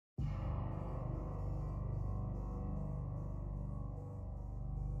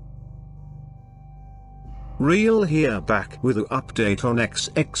Real here, back with an update on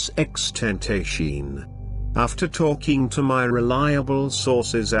Xxxtentacion. After talking to my reliable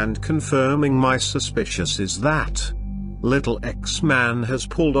sources and confirming my suspicious is that Little X Man has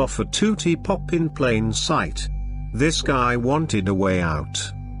pulled off a tootie pop in plain sight. This guy wanted a way out,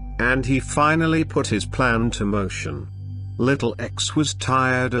 and he finally put his plan to motion. Little X was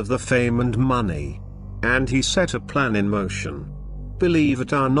tired of the fame and money, and he set a plan in motion. Believe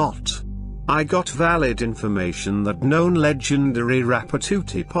it or not, I got valid information that known legendary rapper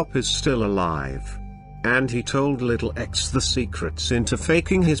Tootie Pop is still alive. And he told Little X the secrets into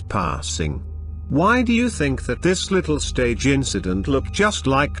faking his passing. Why do you think that this little stage incident looked just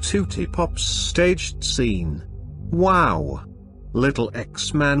like Tootie Pop's staged scene? Wow! Little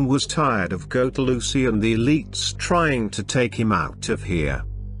X Man was tired of Goat Lucy and the elites trying to take him out of here.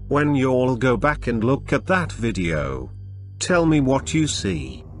 When y'all go back and look at that video, tell me what you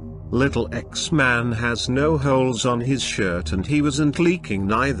see. Little X Man has no holes on his shirt and he wasn't leaking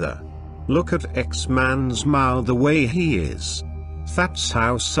neither. Look at X Man's mouth the way he is. That's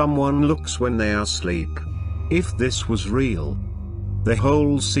how someone looks when they are asleep. If this was real, the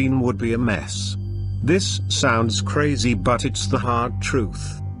whole scene would be a mess. This sounds crazy, but it's the hard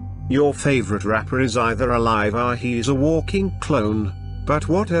truth. Your favorite rapper is either alive or he's a walking clone, but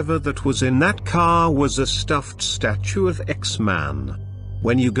whatever that was in that car was a stuffed statue of X-Man.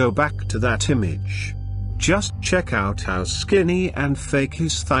 When you go back to that image, just check out how skinny and fake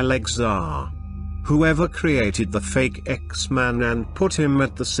his thigh legs are. Whoever created the fake X-Man and put him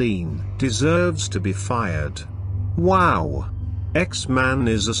at the scene deserves to be fired. Wow! X-Man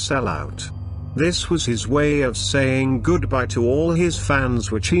is a sellout. This was his way of saying goodbye to all his fans,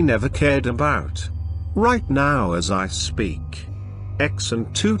 which he never cared about. Right now as I speak, X and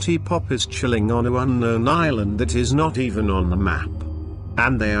Tootie Pop is chilling on an unknown island that is not even on the map.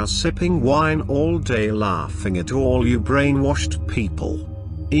 And they are sipping wine all day, laughing at all you brainwashed people.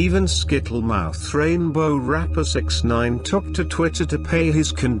 Even Skittle-mouth rainbow rapper 6ix9ine took to Twitter to pay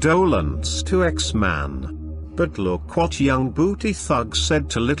his condolence to X-Man. But look what Young Booty Thug said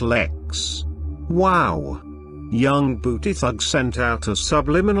to Little X. Wow! Young Booty Thug sent out a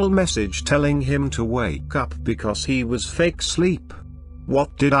subliminal message telling him to wake up because he was fake sleep.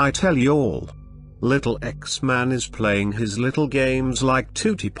 What did I tell y'all? Little X-Man is playing his little games like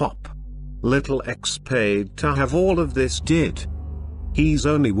Tootie Pop. Little X paid to have all of this did. He's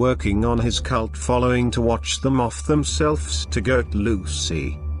only working on his cult following to watch them off themselves to Goat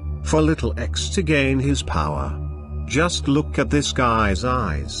Lucy. For Little X to gain his power. Just look at this guy's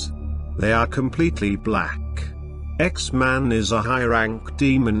eyes. They are completely black. X-Man is a high-rank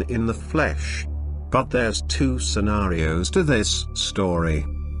demon in the flesh. But there's two scenarios to this story.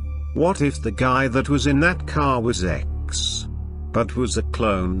 What if the guy that was in that car was X, but was a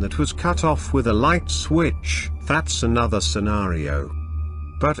clone that was cut off with a light switch? That's another scenario.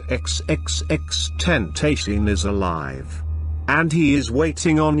 But Xxxtentacion is alive. And he is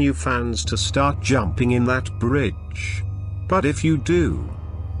waiting on you fans to start jumping in that bridge. But if you do,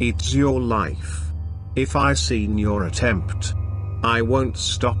 it's your life. If I seen your attempt, I won't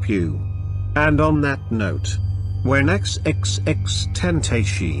stop you. And on that note, when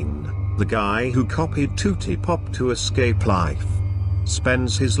Xxxtentacion, the guy who copied Tootie Pop to escape life,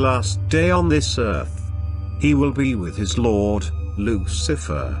 spends his last day on this earth, he will be with his lord,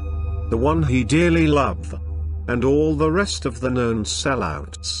 Lucifer, the one he dearly loved, and all the rest of the known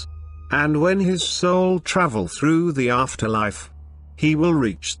sellouts. And when his soul travel through the afterlife, he will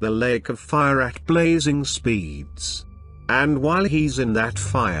reach the lake of fire at blazing speeds. And while he's in that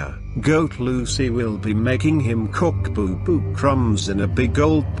fire, Goat Lucy will be making him cook boo-boo crumbs in a big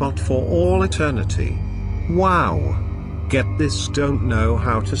old pot for all eternity. Wow! Get this, don't know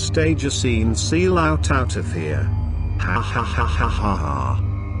how to stage a scene, seal out of here. Ha ha ha ha ha ha.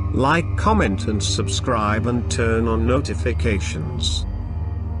 Like, comment and subscribe and turn on notifications.